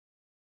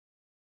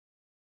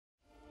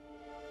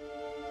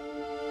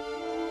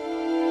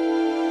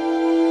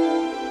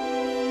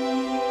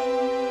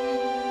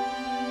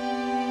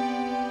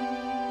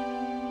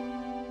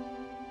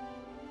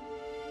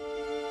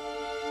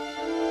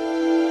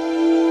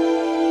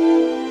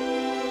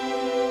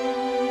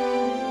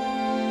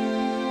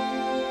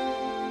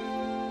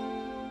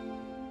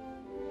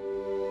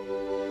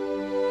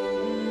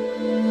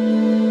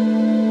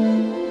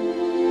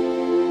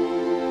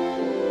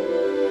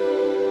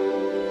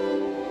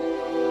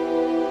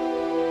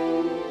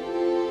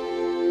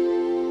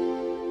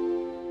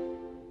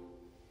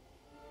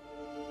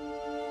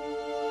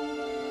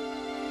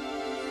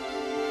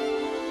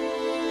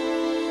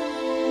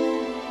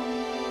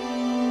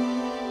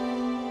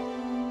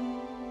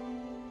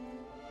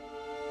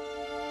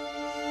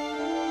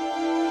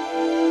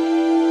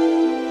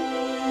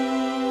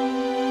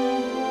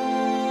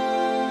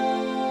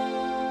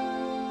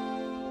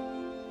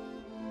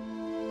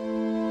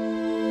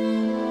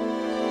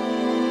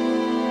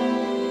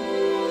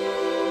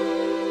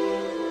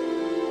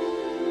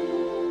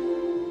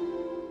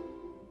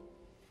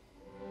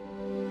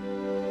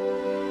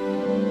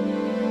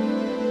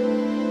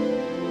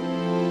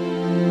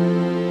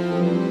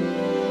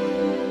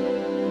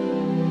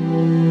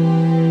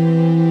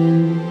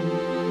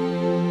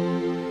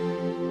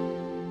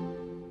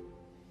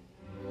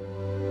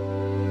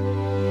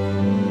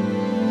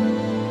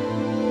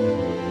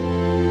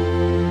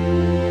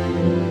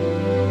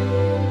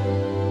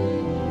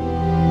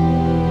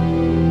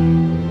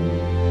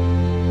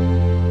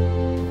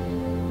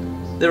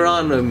There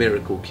are no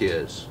miracle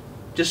cures,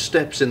 just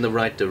steps in the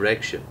right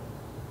direction.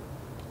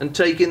 And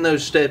taking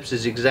those steps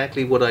is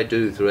exactly what I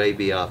do through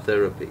ABR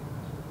therapy.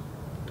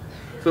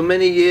 For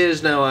many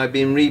years now I've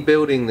been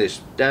rebuilding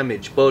this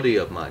damaged body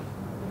of mine.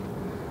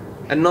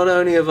 And not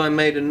only have I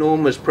made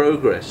enormous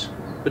progress,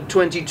 but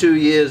 22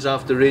 years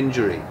after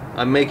injury,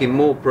 I'm making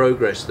more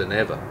progress than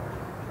ever.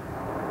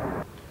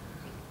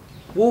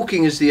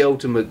 Walking is the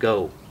ultimate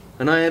goal,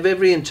 and I have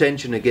every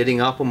intention of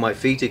getting up on my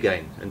feet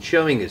again and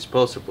showing it's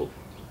possible.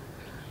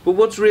 But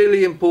what's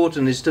really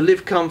important is to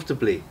live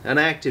comfortably and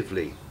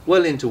actively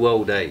well into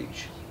old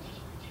age.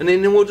 And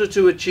in order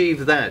to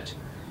achieve that,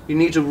 you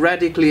need to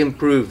radically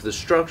improve the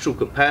structural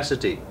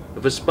capacity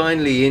of a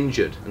spinally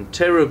injured and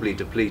terribly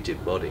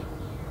depleted body.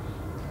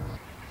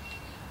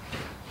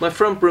 My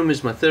front room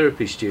is my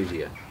therapy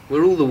studio,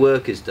 where all the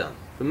work is done,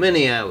 for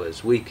many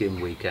hours, week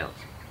in, week out.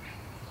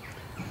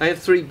 I have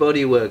 3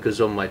 body workers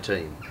on my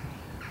team,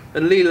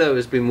 and Lilo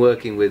has been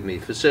working with me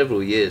for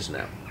several years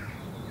now.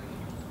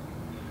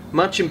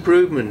 Much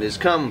improvement has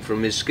come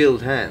from his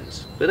skilled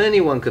hands, but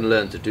anyone can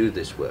learn to do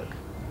this work.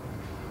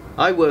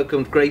 I work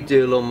a great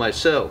deal on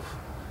myself,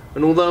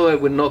 and although I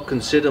would not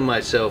consider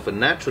myself a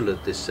natural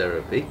at this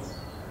therapy,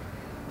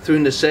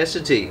 through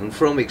necessity and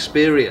from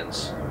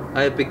experience,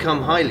 I have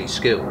become highly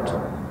skilled.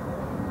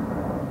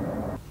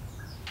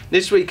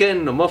 This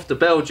weekend I'm off to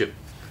Belgium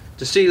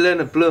to see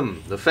Leonard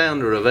Blum, the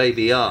founder of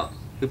ABR,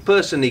 who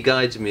personally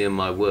guides me in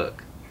my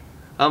work.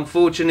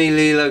 Unfortunately,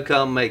 Lilo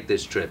can't make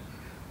this trip,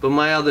 but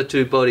my other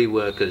 2 body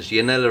workers,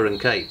 Yanela and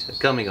Kate, are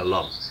coming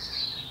along.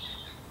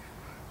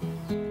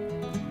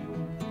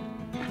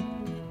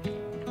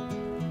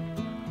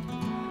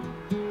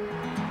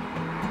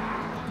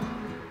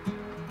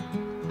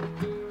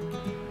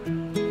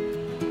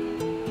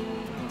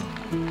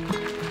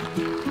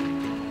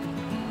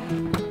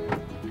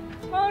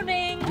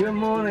 Morning! Good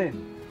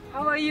morning.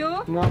 How are you?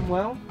 I'm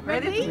well.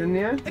 Ready? And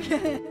you?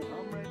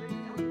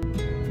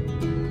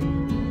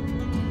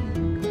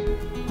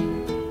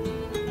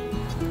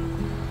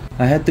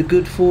 I had the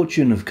good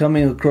fortune of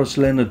coming across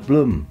Leonard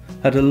Blum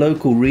at a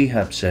local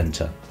rehab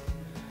centre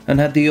and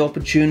had the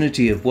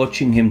opportunity of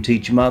watching him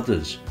teach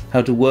mothers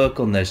how to work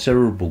on their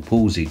cerebral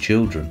palsy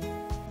children.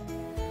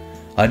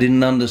 I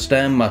didn't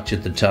understand much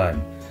at the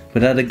time,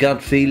 but had a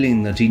gut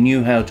feeling that he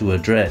knew how to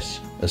address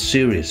a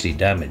seriously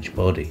damaged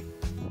body.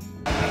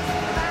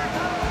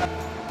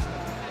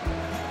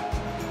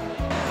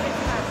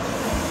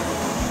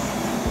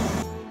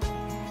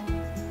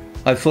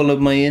 I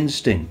followed my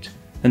instinct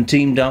and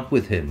teamed up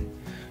with him,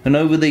 and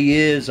over the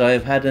years I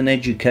have had an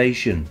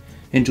education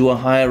into a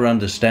higher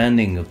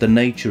understanding of the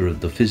nature of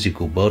the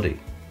physical body.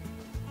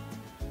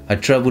 I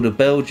travel to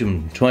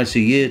Belgium twice a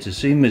year to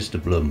see Mr.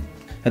 Blum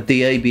at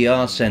the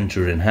ABR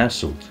Centre in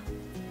Hasselt.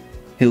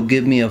 He'll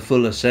give me a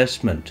full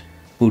assessment,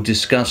 we'll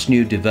discuss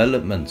new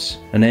developments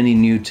and any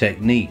new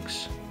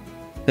techniques.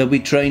 There'll be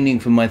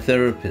training for my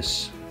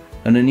therapists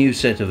and a new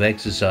set of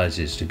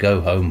exercises to go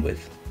home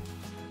with.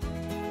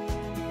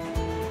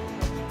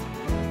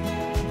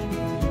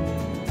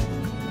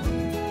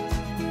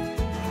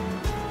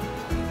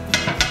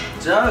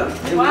 So,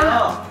 here we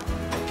are,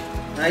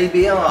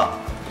 ABR.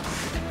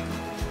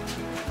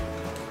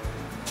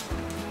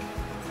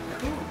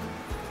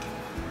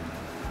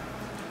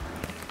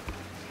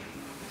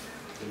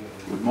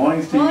 Good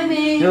morning, Steve.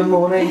 Morning! Good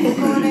morning. Good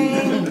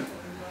morning!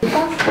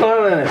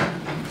 Hello there.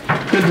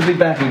 Good to be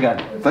back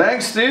again.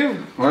 Thanks, Steve.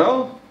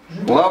 Well,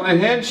 lovely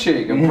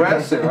handshake.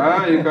 Impressive,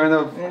 huh? You're kind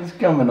of It's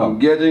coming on.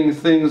 getting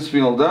things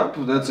filled up.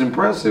 That's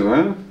impressive,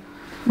 huh?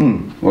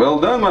 Well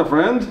done, my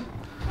friend.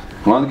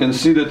 One can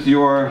see that you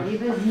are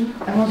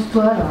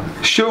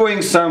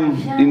showing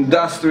some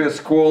industrious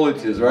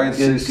qualities, right?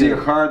 So you see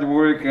hard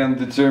work and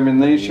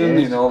determination,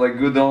 you know, like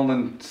good old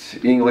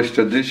English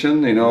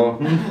tradition, you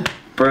know,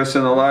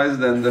 personalized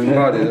and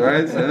embodied,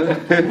 right?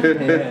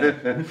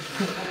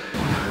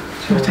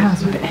 Your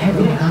towel's a bit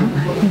heavy, aren't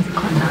they? These are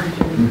quite nice.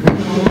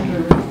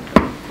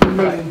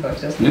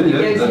 That's it.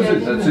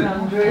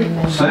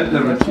 Set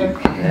the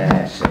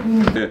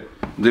routine.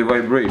 The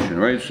vibration,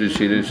 right? So you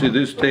see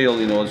this tail,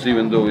 you know,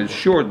 even though it's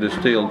short, this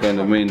tail kind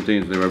of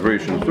maintains the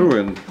vibration through,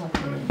 and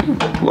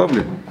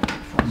lovely.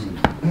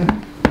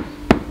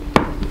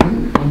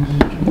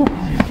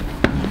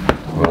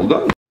 Well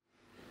done.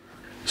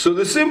 So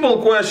the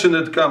simple question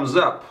that comes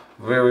up,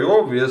 very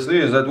obviously,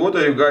 is that what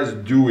are you guys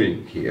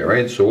doing here,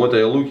 right? So what are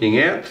you looking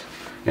at,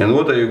 and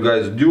what are you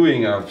guys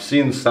doing? I've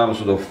seen some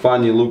sort of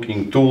funny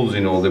looking tools,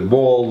 you know, the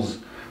balls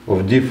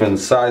of different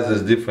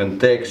sizes, different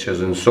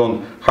textures and so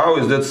on. How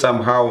is that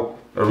somehow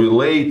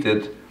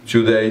related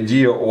to the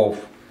idea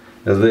of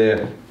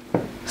the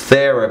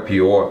therapy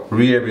or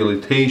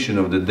rehabilitation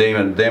of the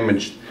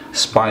damaged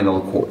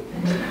spinal cord?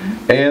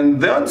 And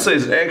the answer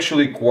is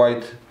actually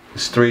quite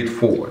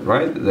straightforward,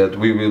 right? That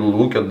we will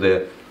look at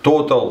the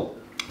total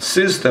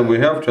system. We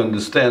have to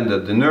understand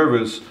that the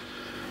nervous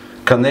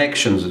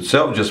connections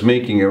itself just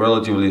making a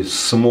relatively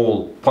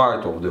small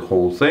part of the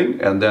whole thing,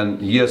 and then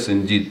yes,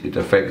 indeed, it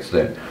affects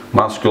the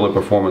muscular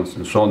performance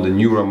and so on, the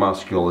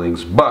neuromuscular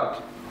links.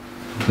 But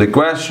the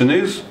question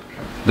is,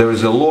 there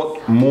is a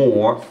lot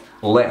more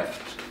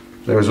left.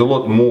 There is a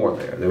lot more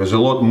there. There is a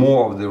lot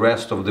more of the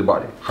rest of the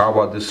body. How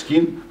about the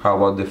skin? How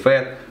about the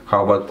fat?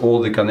 How about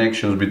all the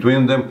connections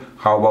between them?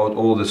 How about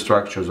all the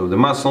structures of the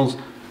muscles?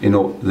 You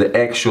know, the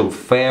actual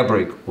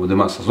fabric of the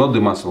muscles, not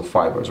the muscle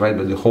fibers, right,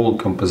 but the whole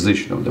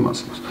composition of the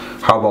muscles.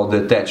 How about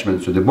the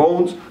attachment to the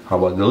bones? How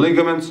about the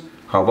ligaments?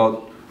 How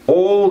about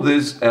all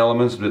these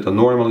elements that are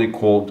normally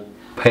called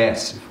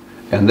passive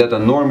and that are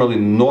normally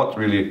not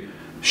really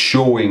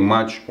showing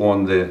much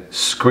on the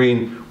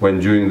screen when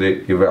doing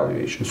the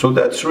evaluation. So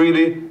that's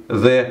really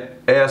the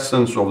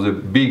essence of the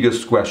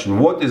biggest question.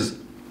 What is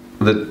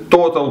the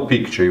total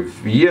picture?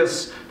 If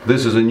yes,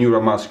 this is a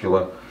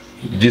neuromuscular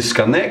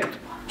disconnect,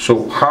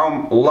 so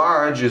how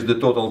large is the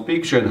total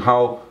picture and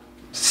how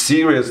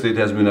seriously it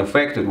has been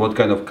affected, what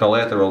kind of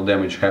collateral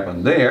damage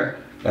happened there,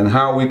 and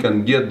how we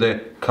can get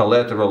the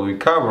collateral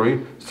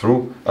recovery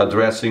through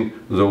addressing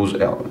those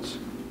elements.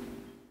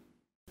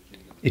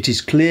 It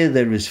is clear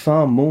there is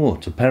far more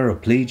to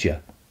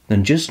paraplegia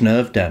than just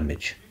nerve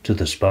damage to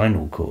the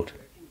spinal cord.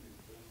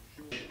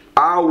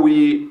 Are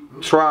we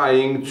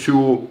trying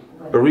to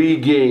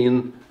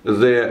regain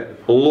the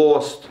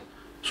lost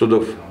sort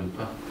of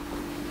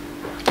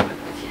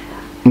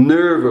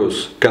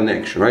nervous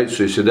connection, right?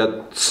 So you see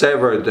that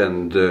severed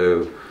and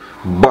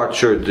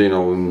butchered, you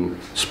know,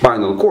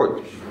 spinal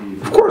cord?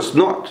 Of course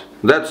not.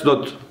 That's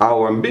not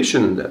our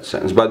ambition in that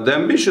sense. But the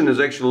ambition is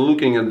actually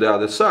looking at the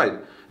other side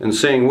and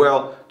saying,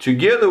 well,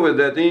 together with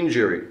that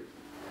injury,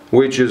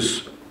 which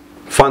is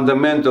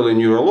fundamentally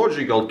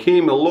neurological,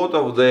 came a lot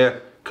of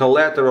the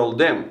collateral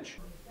damage.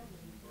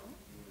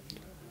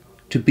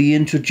 To be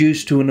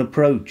introduced to an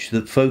approach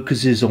that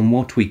focuses on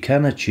what we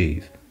can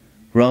achieve,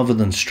 rather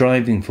than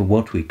striving for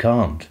what we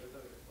can't,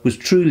 was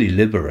truly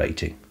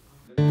liberating.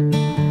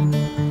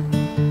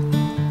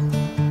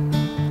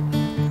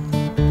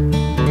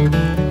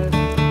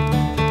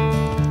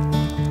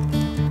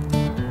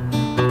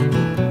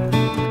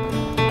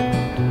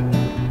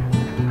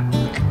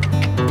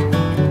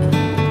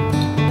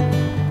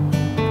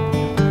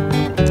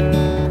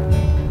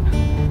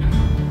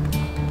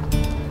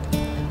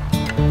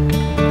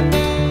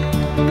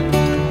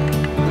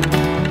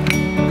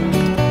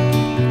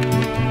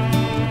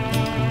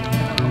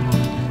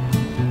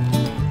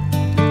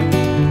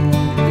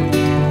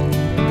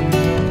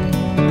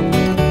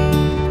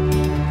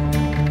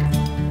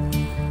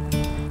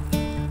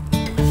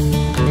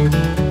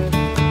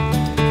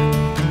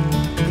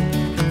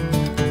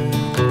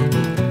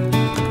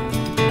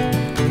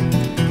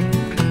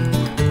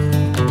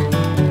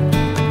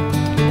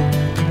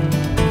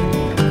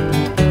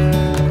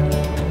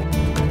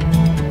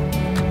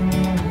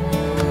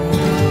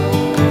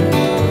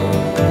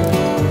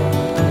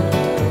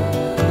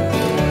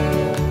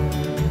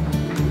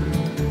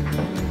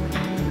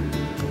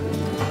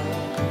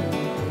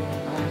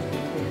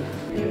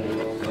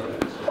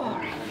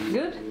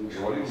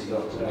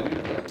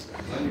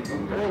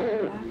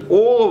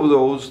 All of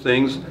those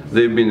things,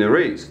 they've been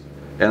erased.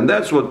 And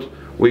that's what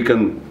we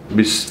can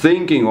be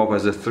thinking of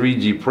as a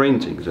 3D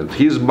printing, that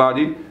his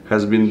body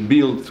has been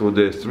built through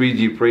the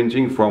 3D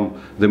printing from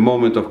the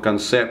moment of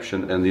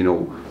conception and, you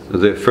know,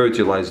 the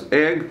fertilized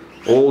egg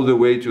all the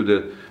way to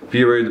the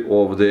period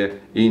of the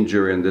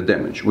injury and the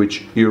damage,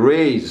 which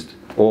erased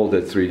all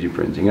that 3D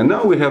printing. And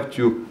now we have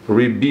to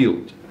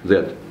rebuild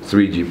that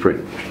 3D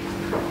print.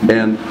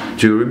 And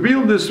to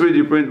rebuild this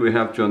 3D print, we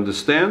have to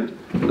understand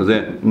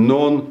the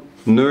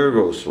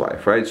non-nervous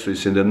life, right? So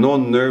it's in the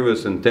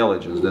non-nervous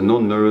intelligence, the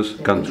non-nervous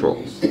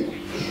control.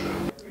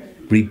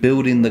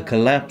 Rebuilding the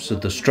collapse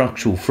of the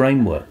structural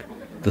framework,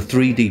 the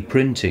 3D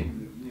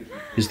printing,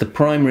 is the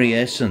primary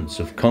essence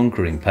of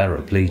conquering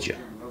paraplegia.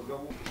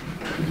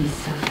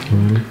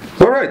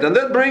 Alright, and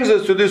that brings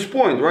us to this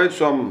point, right?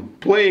 So I'm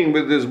playing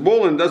with this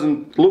ball and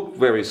doesn't look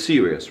very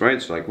serious, right?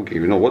 It's like, okay,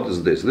 you know, what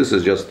is this? This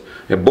is just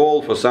a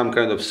ball for some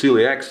kind of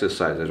silly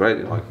exercises, right?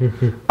 You know,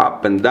 like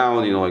up and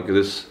down, you know, like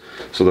this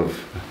sort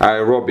of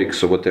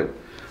aerobics or whatever.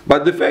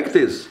 But the fact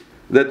is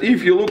that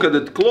if you look at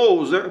it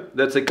closer,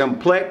 that's a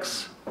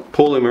complex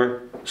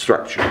polymer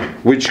structure,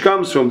 which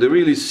comes from the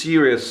really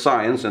serious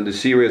science and the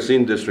serious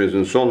industries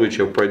and so on, which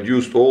have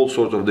produced all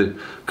sorts of the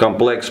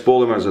complex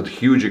polymers at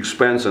huge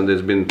expense, and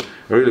has been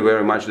really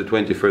very much the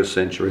 21st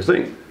century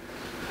thing.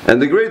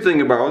 And the great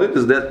thing about it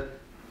is that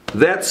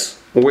that's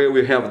where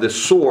we have the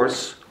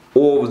source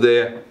of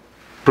the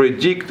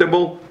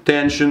predictable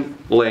tension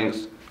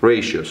length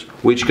ratios,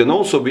 which can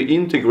also be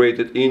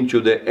integrated into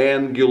the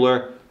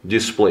angular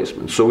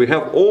displacement. So we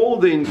have all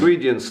the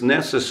ingredients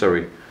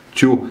necessary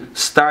to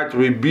start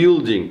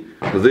rebuilding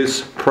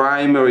this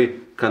primary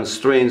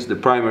constraints, the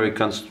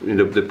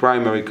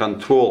primary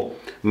control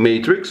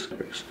matrix.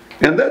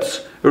 And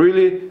that's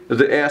really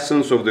the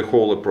essence of the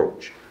whole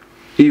approach.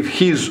 If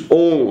his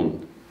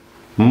own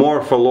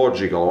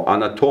morphological,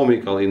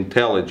 anatomical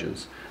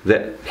intelligence,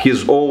 that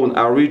his own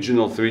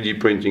original 3D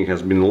printing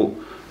has been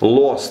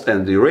lost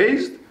and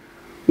erased,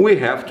 we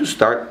have to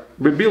start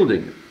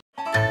rebuilding it.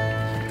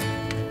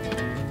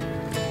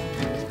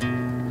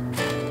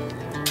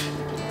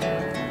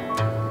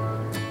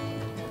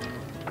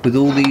 With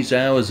all these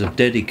hours of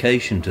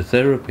dedication to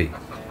therapy,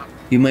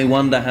 you may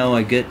wonder how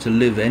I get to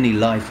live any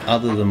life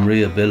other than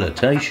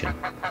rehabilitation.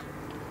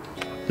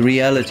 The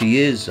reality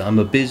is I'm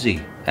a busy,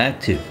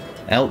 active,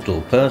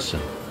 outdoor person,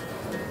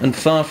 and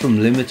far from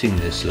limiting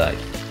this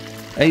life,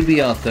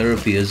 ABR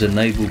therapy has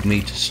enabled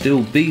me to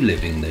still be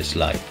living this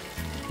life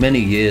many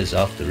years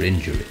after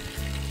injury.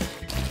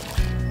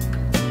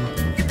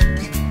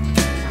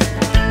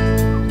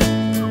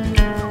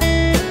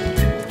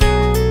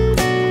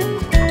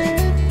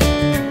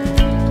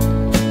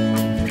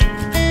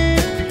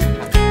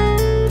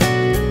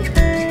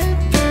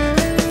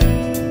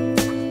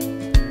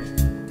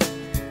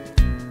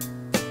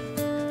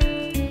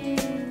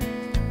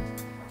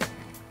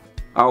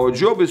 Our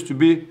job is to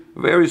be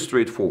very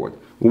straightforward.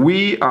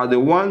 We are the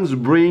ones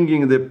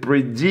bringing the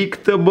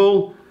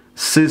predictable,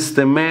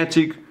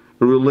 systematic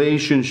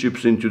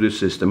relationships into the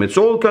system. It's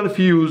all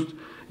confused,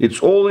 it's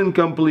all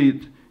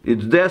incomplete,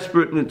 it's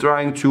desperately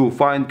trying to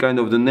find kind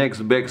of the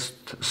next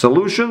best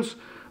solutions,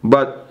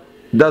 but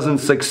doesn't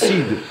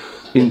succeed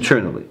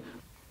internally.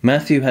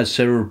 Matthew has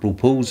cerebral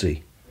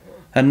palsy,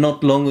 and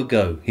not long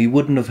ago he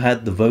wouldn't have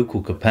had the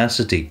vocal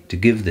capacity to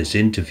give this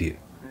interview.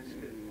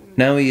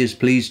 Now he is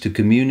pleased to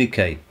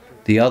communicate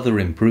the other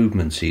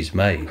improvements he's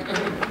made.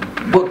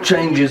 What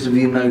changes have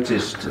you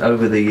noticed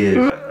over the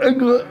years? I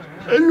got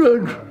a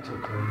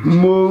lot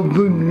more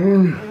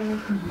pain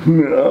in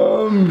my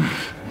arms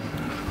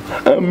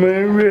and my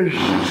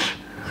wrists.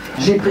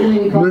 The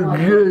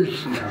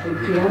chest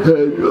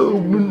had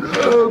opened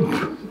up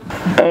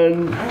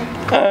and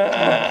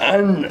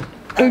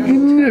I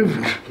can lift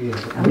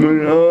my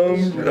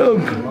arms up.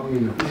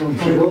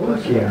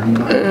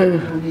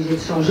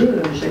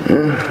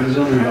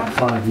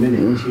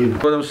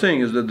 What I'm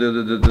saying is that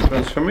the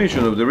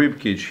transformation of the rib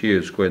cage here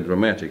is quite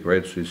dramatic,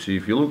 right? So you see,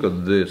 if you look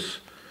at this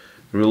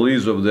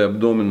release of the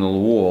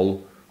abdominal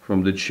wall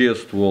from the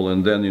chest wall,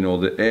 and then, you know,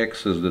 the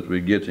access that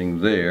we're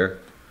getting there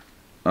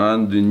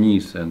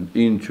underneath and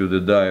into the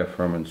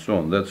diaphragm and so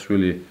on, that's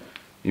really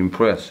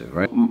impressive,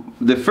 right?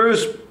 The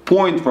first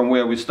point from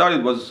where we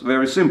started was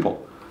very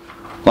simple.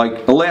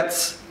 Like,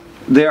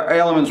 there are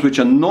elements which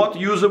are not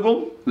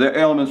usable, there are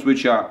elements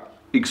which are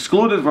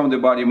excluded from the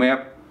body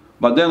map,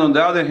 but then on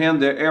the other hand,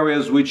 there are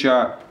areas which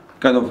are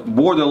kind of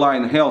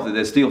borderline healthy,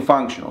 they're still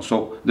functional.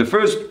 So the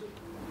first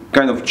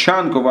kind of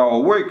chunk of our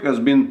work has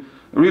been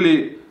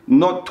really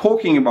not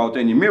talking about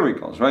any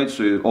miracles, right?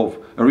 So of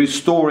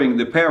restoring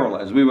the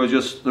paralyzed.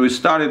 We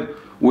started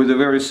with a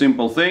very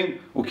simple thing.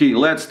 Okay,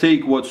 let's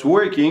take what's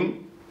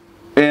working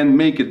and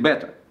make it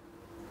better.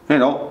 You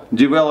know,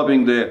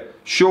 developing the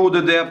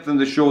shoulder depth and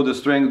the shoulder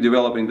strength,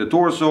 developing the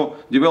torso,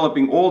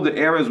 developing all the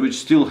areas which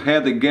still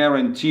had a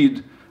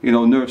guaranteed, you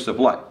know, nerve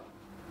supply.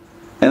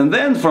 And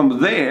then from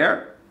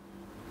there,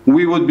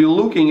 we would be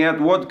looking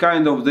at what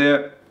kind of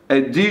the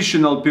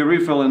additional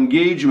peripheral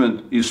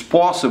engagement is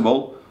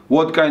possible,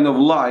 what kind of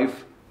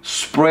life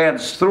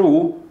spreads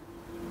through,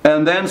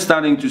 and then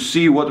starting to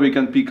see what we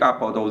can pick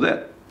up out of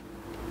that.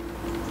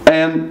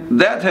 And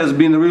that has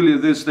been really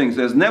this thing.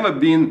 There's never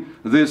been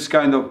this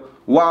kind of,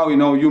 wow, you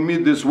know, you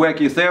meet this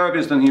wacky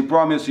therapist and he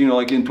promised, you know,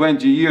 like in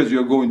 20 years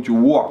you're going to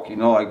walk, you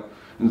know, like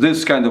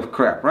this kind of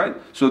crap, right?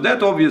 So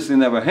that obviously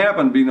never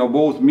happened. You know,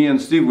 both me and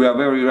Steve, we are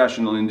very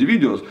rational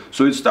individuals.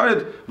 So it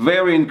started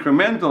very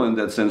incremental in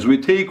that sense. We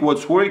take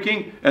what's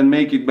working and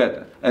make it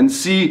better and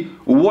see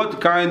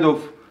what kind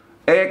of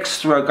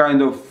extra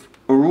kind of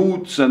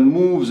roots and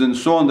moves and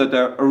so on that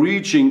are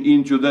reaching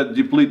into that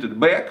depleted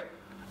back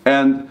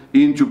and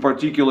into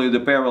particularly the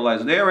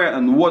paralyzed area,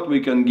 and what we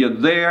can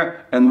get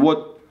there and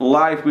what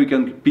life we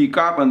can pick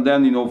up, and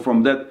then, you know,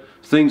 from that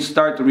things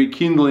start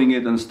rekindling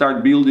it and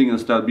start building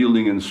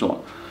and so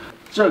on.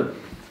 So,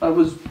 I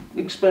was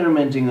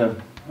experimenting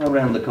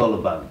around the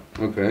collarbone.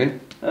 Okay.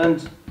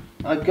 And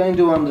I came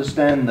to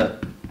understand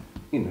that,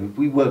 you know, if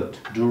we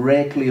worked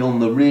directly on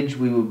the ridge,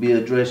 we would be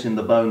addressing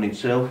the bone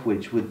itself,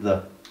 which with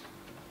the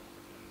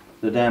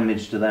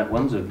damage to that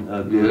one's a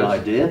good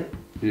idea.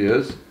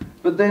 Yes.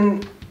 But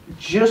then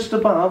just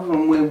above,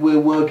 and we're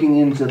working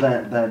into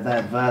that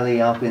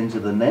valley up into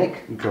the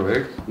neck.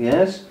 Correct.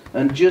 Yes.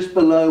 And just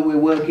below, we're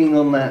working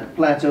on that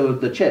plateau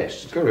of the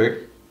chest.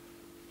 Correct.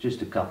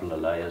 Just a couple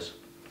of layers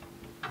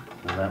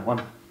on that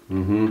one.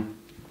 Mm-hmm.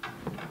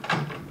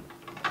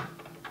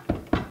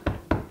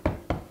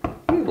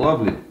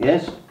 Lovely.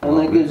 Yes, and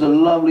that gives a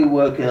lovely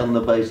workout on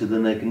the base of the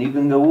neck, and you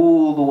can go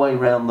all the way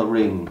round the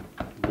ring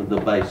of the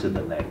base of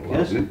the neck.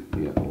 Yes? Lovely.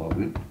 Yeah,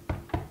 lovely.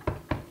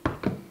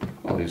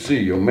 Well, you see,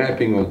 your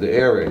mapping of the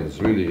area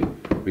is really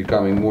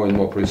becoming more and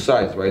more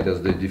precise, right?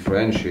 As they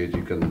differentiate,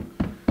 you can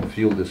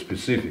feel the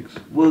specifics.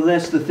 Well,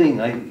 that's the thing.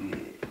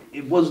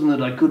 It wasn't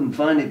that I couldn't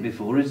find it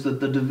before, it's that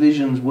the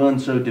divisions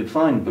weren't so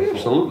defined before.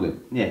 Absolutely.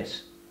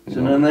 Yes.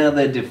 So now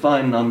they're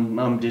defined,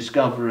 I'm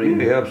discovering...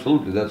 Yeah,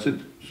 absolutely, that's it.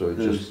 So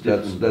it's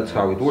just, that's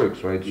how it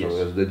works, right? Yes. So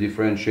as the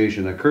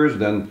differentiation occurs,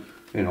 then,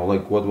 you know,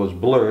 like what was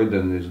blurred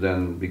and is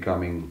then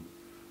becoming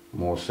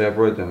more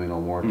separate and, you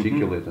know, more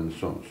articulate and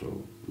so on.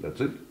 So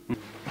that's it.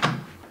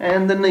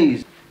 And the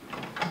knees.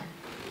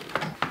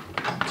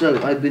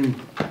 So I've been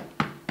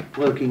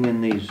working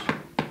in these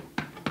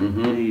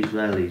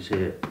valleys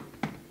here.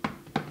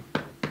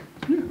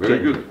 Very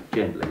good.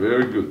 Gently.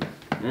 Very good.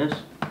 Yes?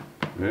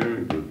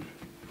 Very good.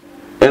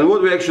 And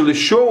what we're actually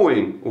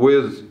showing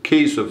with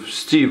case of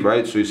Steve,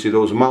 right? So you see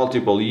those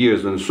multiple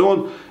years and so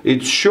on,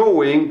 it's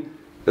showing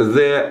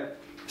the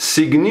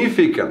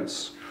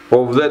significance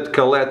of that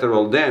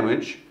collateral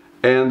damage,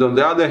 and on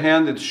the other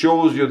hand it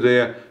shows you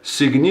the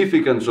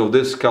significance of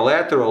this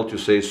collateral, to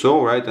say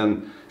so, right,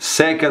 and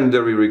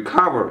secondary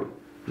recovery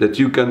that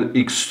you can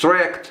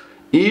extract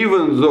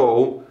even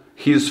though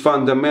his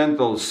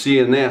fundamental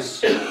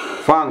CNS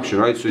function,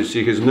 right, so you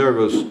see his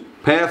nervous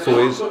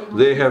pathways,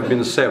 they have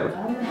been severed.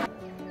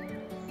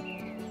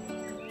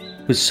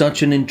 With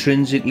such an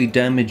intrinsically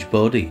damaged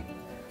body,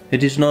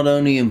 it is not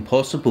only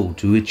impossible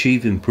to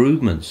achieve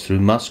improvements through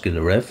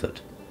muscular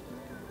effort,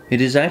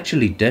 it is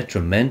actually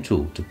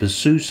detrimental to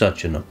pursue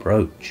such an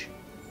approach.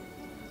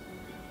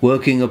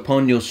 Working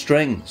upon your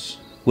strengths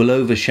will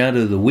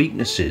overshadow the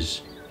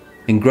weaknesses,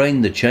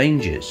 ingrain the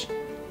changes,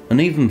 and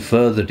even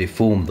further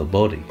deform the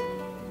body.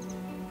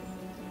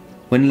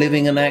 When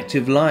living an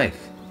active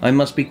life, I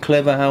must be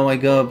clever how I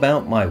go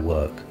about my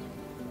work,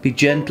 be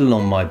gentle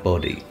on my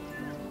body,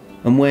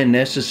 and where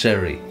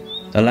necessary,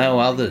 allow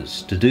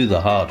others to do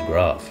the hard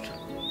graft.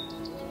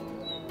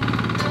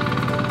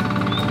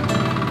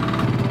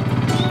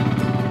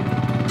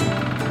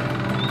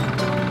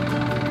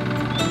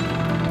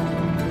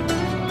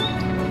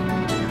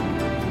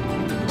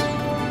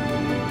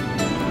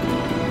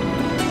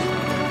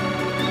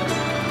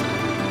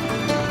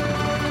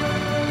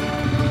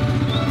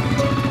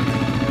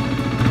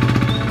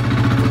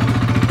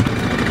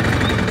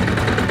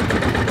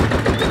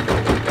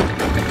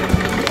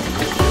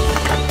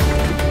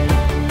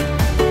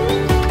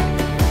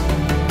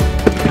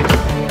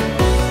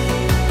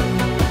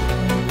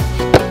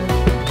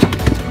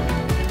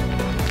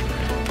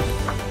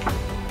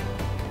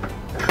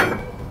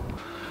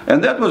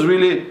 And that was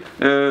really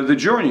the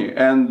journey,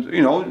 and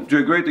you know, to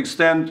a great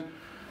extent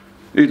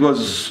it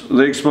was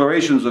the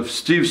explorations of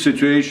Steve's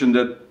situation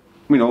that,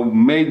 you know,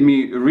 made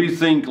me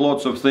rethink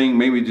lots of things,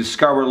 made me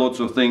discover lots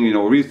of things, you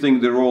know,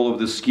 rethink the role of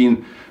the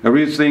skin,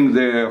 rethink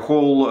the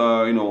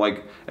whole, you know,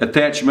 like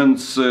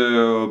attachments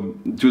to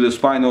the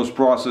spinal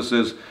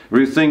processes,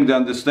 rethink the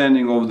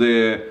understanding of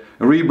the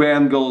rib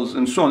angles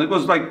and so on. It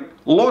was like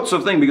lots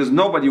of things, because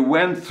nobody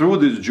went through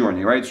this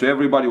journey, right? So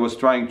everybody was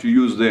trying to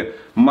use the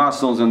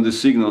muscles and the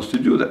signals to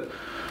do that.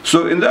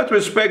 So in that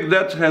respect,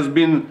 that has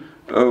been,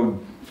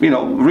 you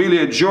know, really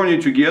a journey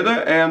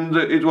together, and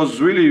it was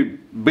really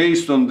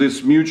based on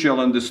this mutual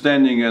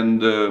understanding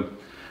and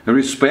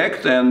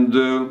respect. And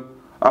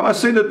I must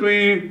say that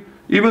we,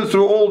 even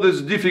through all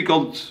these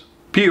difficult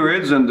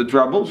periods and the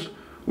troubles,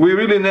 we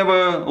really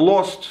never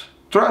lost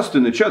trust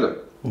in each other.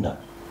 No.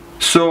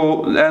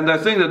 So, and I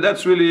think that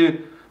that's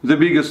really the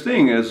biggest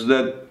thing, is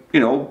that, you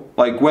know,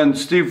 like when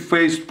Steve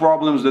faced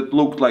problems that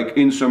looked like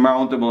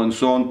insurmountable and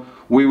so on,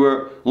 we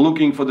were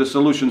looking for the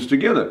solutions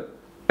together.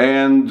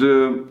 And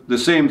the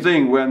same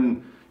thing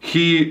when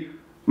he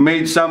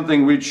made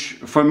something which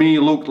for me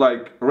looked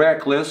like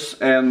reckless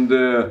and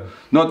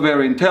not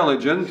very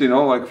intelligent, you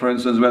know, like for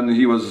instance when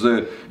he was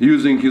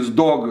using his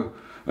dog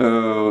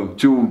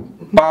to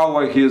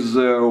power his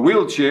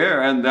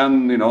wheelchair, and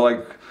then, you know,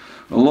 like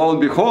lo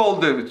and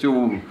behold,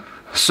 to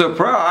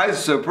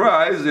surprise,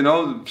 you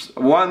know,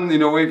 you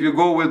know, if you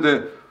go with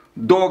the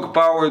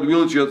dog-powered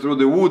wheelchair through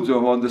the woods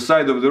or on the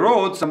side of the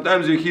road,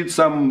 sometimes you hit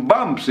some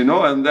bumps, you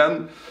know, and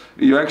then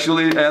you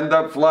actually end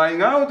up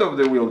flying out of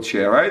the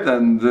wheelchair, right?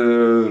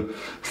 And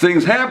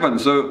things happen.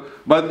 So,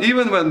 but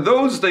even when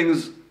those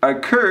things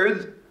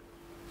occurred,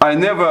 I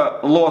never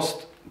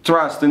lost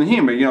trust in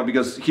him, you know,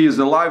 because he is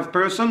a live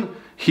person.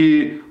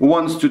 He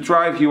wants to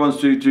thrive, he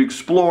wants to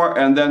explore,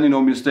 and then, you know,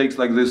 mistakes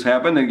like this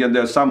happen. Again,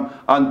 there are some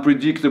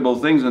unpredictable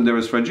things and there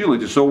is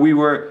fragility. So we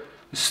were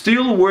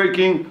still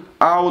working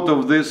out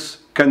of this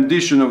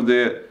condition of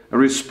the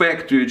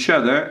respect to each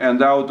other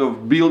and out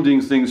of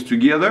building things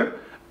together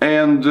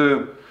and,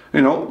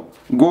 you know,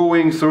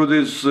 going through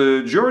this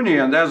journey.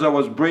 And as I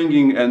was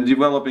bringing and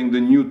developing the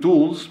new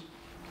tools,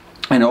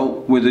 you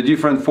know, with a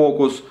different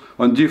focus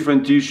on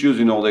different tissues,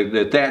 you know, like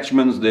the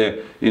attachments,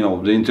 the, you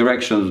know, the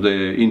interactions,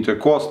 the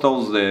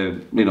intercostals,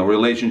 the, you know,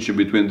 relationship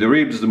between the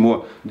ribs, the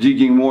more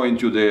digging more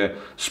into the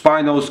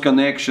spinal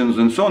connections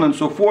and so on and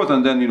so forth,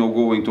 and then, you know,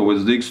 going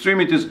towards the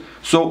extremities.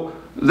 So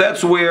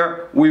that's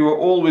where we were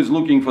always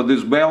looking for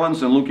this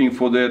balance and looking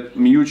for that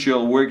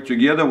mutual work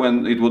together,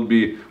 when it would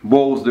be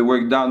both the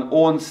work done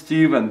on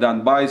Steve and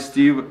done by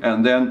Steve,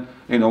 and then,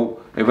 you know,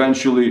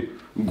 eventually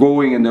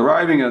going and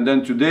arriving. And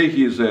then today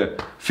he is a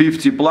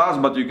 50 plus,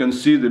 but you can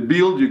see the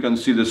build, you can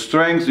see the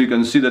strength, you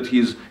can see that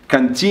he's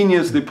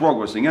continuously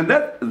progressing, and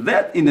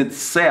that in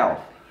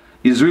itself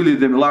is really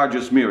the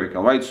largest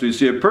miracle, right? So you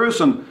see a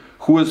person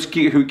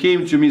who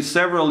came to me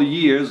several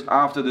years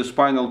after the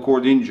spinal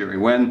cord injury,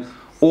 when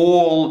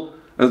all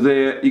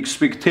the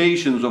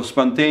expectations of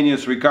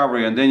spontaneous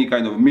recovery and any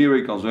kind of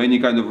miracles or any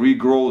kind of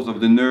regrowth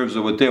of the nerves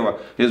or whatever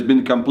has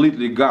been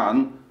completely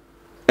gone.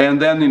 And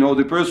then, you know,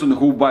 the person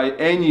who by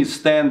any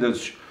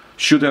standards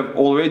should have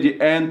already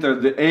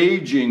entered the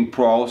aging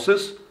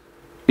process,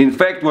 in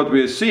fact, what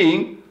we're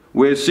seeing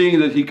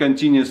that he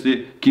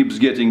continuously keeps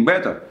getting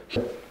better.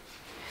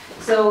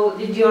 So,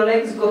 did your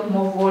legs got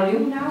more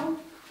volume now?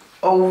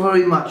 Oh,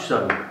 very much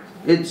so.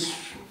 It's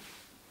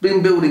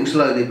been building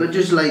slowly, but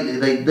just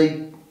lately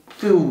they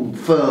feel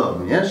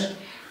firm, yes?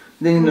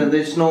 Then,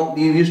 it's not,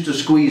 you used to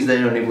squeeze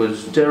there and it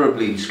was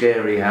terribly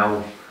scary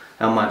how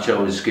much I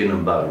was skin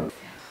and bone.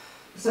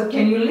 So,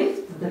 can you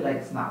lift the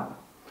legs now?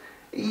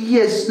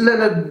 Yes,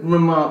 Leonard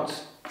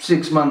remarked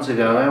 6 months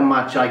ago how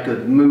much I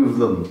could move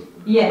them.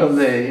 Yes. Up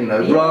there, you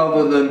know, Yeah.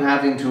 rather than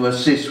having to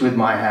assist with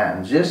my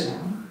hands, yes? Yeah.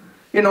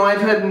 You know,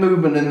 I've had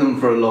movement in them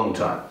for a long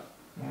time.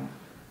 Yeah.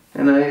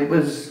 And it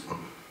was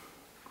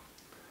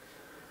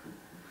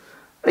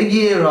a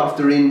year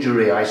after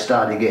injury I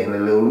started getting a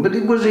little, but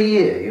it was a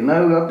year, you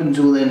know, up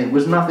until then it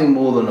was nothing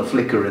more than a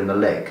flicker in the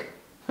leg.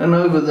 And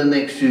over the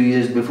next few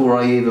years before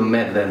I even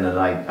met Leonard,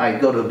 I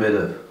got a bit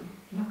of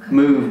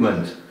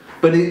movement.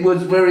 But it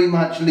was very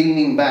much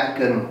leaning back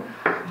and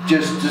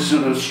just to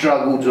sort of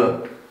struggle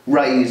to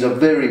raise a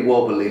very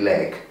wobbly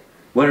leg.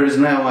 Whereas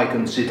now I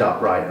can sit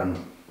upright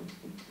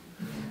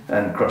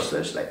and cross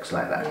those legs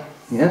like that.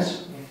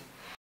 Yes?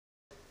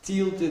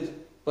 Tilted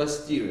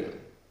posterior.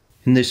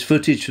 In this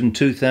footage from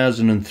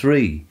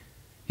 2003,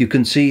 you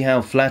can see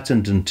how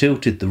flattened and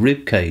tilted the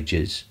rib cage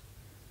is,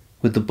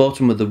 with the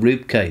bottom of the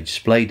rib cage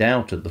splayed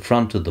out at the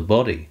front of the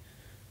body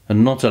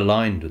and not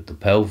aligned with the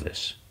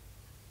pelvis.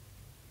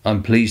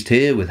 I'm pleased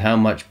here with how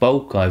much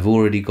bulk I've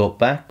already got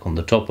back on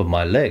the top of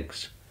my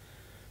legs,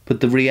 but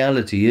the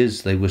reality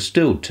is they were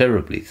still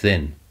terribly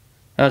thin,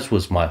 as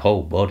was my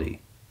whole body.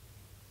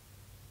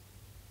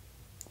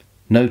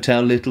 Note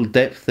how little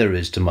depth there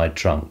is to my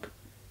trunk,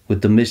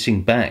 with the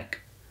missing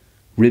back,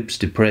 ribs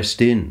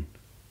depressed in,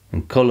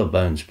 and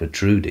collarbones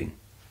protruding.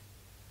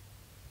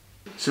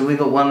 So we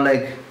got one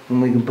leg,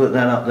 and we can put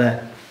that up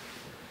there,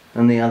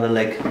 and the other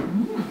leg,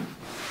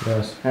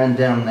 Yes. and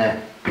down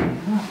there.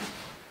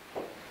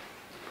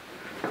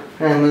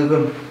 And move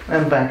them,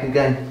 and back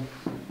again.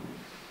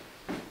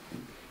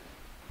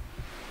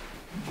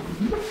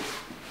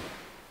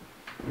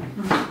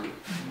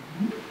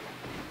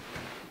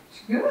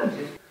 It's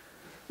good.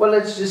 Well,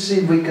 let's just see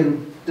if we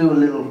can do a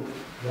little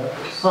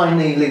high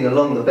kneeling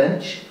along the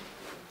bench.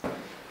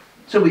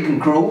 So we can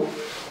crawl.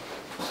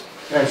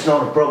 That's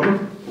not a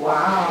problem.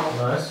 Wow.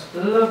 Nice.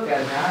 Look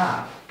at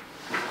that.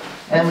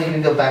 And we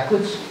can go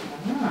backwards.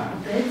 Ah,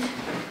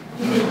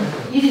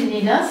 You didn't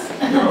need us.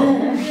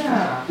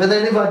 yeah. But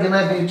then if I can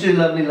have you two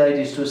lovely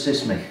ladies to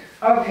assist me.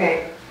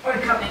 Okay, we're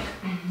coming.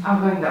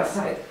 I'm going that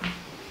side.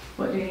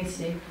 What do you need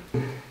to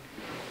do?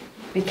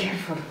 Be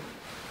careful.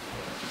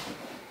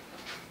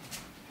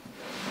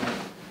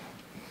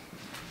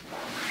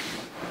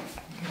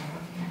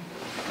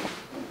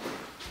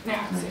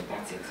 That's it,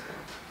 that's it.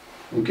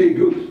 Okay,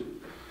 good.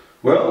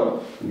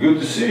 Well, good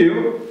to see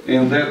you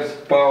in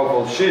that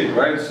powerful shape,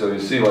 right? So you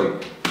see,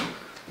 like,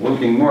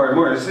 looking more and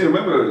more. I see,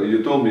 remember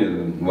you told me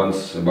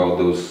once about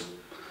those,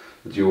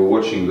 that you were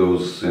watching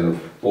those kind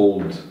of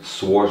old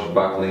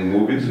swashbuckling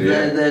movies.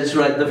 Yeah, that's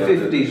right, the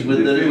 50s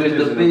with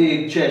the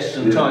big chest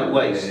and tight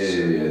waists.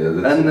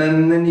 Yeah.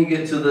 And then you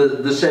get to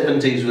the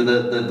 70s with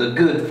the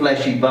good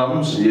fleshy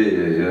bums.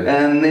 Yeah.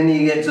 And then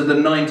you get to the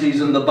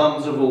 90s and the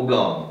bums have all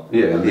gone.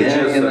 Yeah, the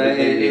chest you know, and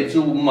the- it's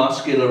all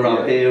muscular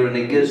up here and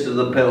it gets to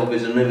the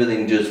pelvis and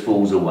everything just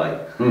falls away.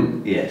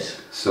 Yes.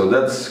 So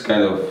that's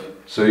kind of,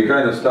 so you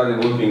kind of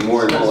started looking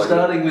more and more like...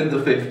 Starting with the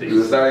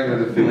You're 50s. starting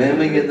with the 50s. Then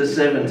we get the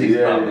 70s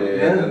bum.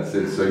 Yeah, that's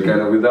it. So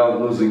kind of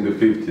without losing the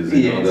 50s,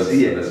 you know,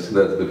 Yes.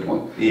 that's the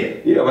point. Yeah.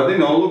 Yeah, but you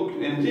know, look,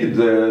 indeed,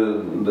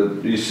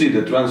 you see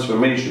the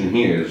transformation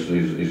here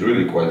is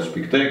really quite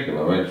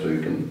spectacular, right? So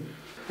you can,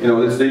 you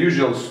know, it's the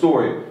usual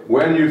story.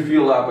 When you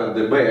feel up at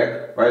the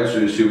back, right? So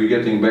you see, we're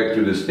getting back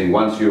to this thing.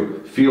 Once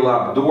you feel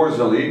up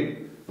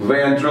dorsally,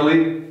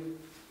 ventrally,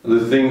 the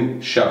thing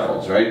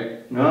shuffles,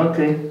 right?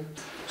 Okay.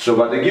 So,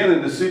 but again,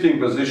 in the sitting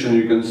position,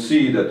 you can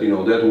see that, you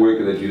know, that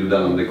work that you've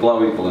done on the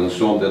clavicle and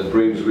so on, that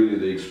brings really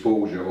the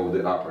exposure of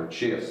the upper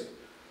chest.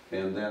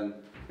 And then,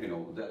 you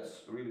know, that's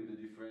really the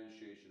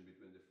differentiation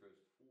between the first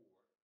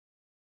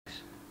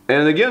four.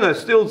 And again, I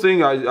still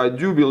think, I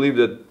do believe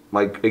that,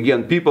 like,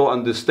 again, people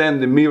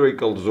understand the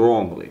miracles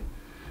wrongly.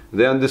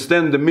 They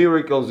understand the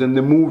miracles in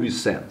the movie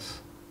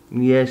sense,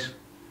 Yes.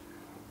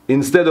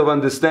 instead of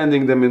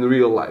understanding them in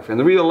real life. In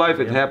real life,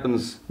 it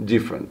happens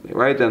differently,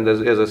 right? And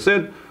as I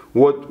said,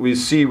 what we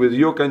see with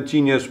your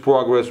continuous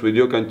progress, with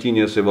your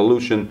continuous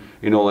evolution,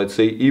 you know, let's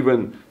say,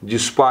 even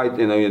despite,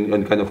 you know,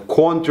 and kind of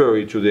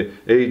contrary to the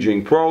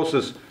aging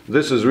process,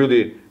 this is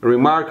really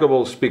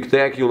remarkable,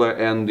 spectacular,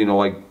 and, you know,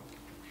 like,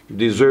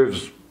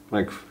 deserves,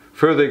 like,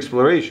 further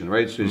exploration,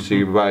 right? So you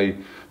see, by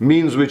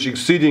means which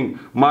exceeding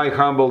my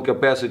humble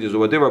capacities or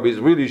whatever, but it's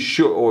really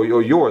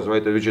or yours,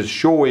 right? Which is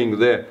showing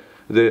the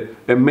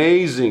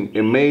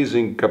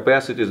amazing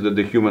capacities that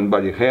the human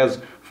body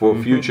has for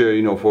future,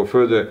 you know, for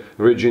further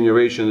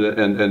regeneration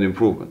and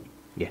improvement.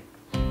 Yeah.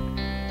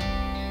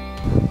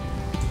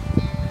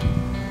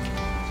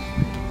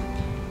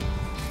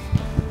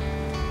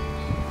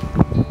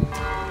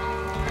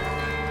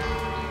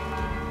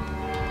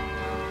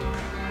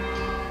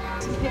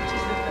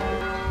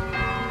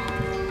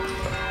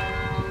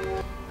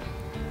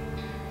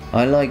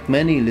 I, like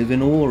many, live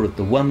in awe at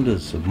the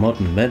wonders of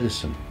modern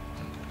medicine,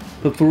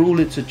 but for all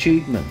its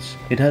achievements,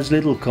 it has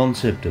little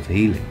concept of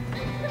healing.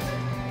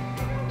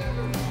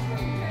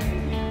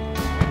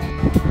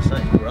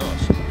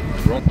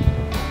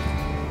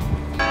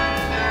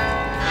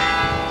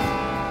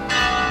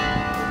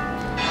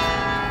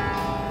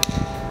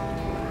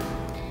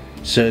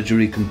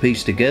 Surgery can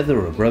piece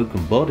together a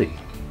broken body,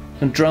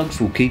 and drugs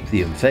will keep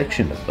the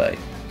infection at bay.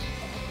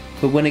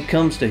 But when it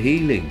comes to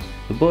healing,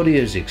 the body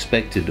is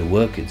expected to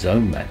work its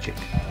own magic.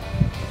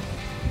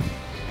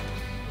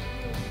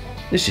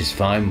 This is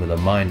fine with a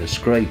minor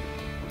scrape,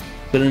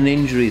 but an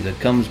injury that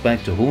comes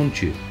back to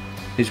haunt you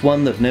is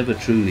one that never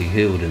truly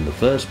healed in the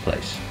first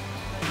place.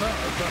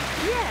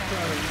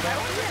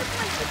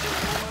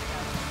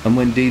 And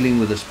when dealing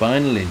with a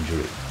spinal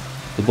injury,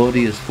 the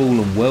body has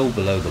fallen well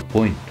below the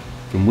point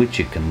from which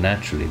it can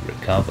naturally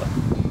recover.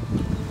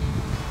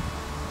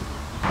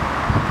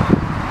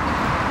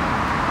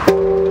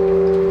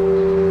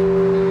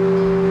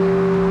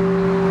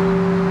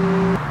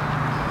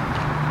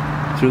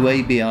 Through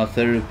ABR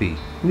therapy,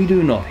 we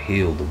do not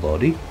heal the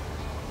body.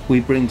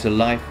 We bring to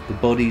life the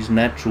body's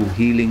natural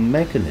healing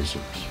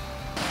mechanisms.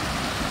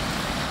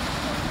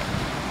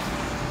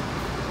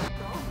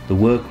 The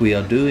work we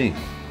are doing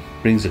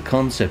brings a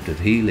concept of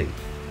healing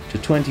to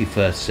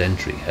 21st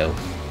century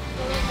health.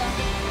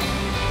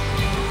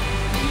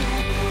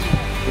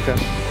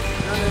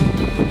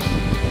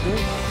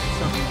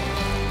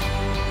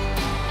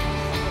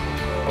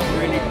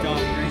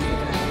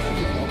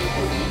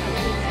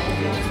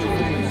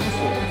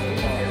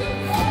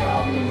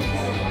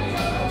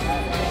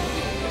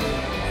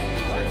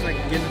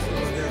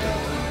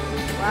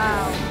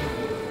 Wow.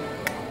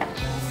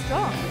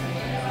 Stop.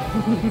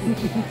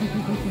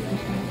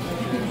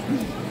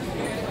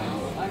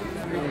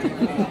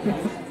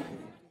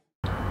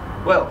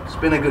 Well, it's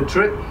been a good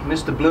trip.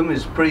 Mr. Bloom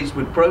is pleased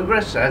with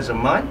progress, as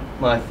am I.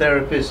 My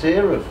therapists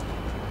here have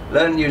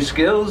learned new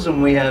skills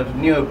and we have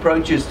new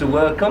approaches to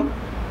work on.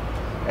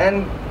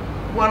 And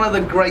one of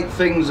the great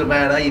things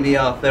about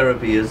ABR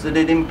therapy is that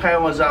it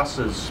empowers us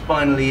as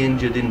spinally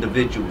injured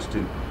individuals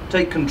to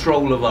take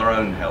control of our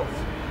own health,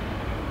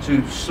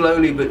 to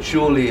slowly but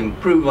surely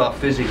improve our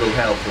physical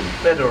health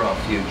and better our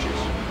futures.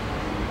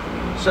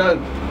 So,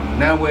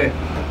 now we're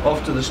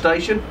off to the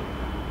station,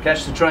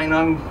 catch the train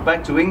home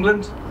back to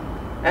England,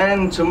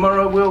 and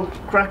tomorrow we'll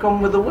crack on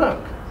with the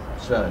work.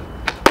 So,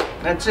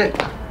 that's it.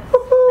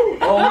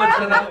 Onwards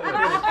and upwards.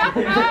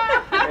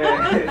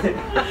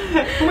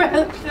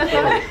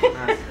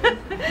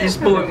 You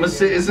spoilt my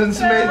Citizen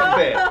Smith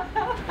bit.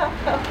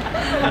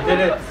 I did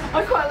it.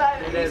 I quite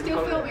like it. You're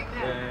still filming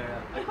now.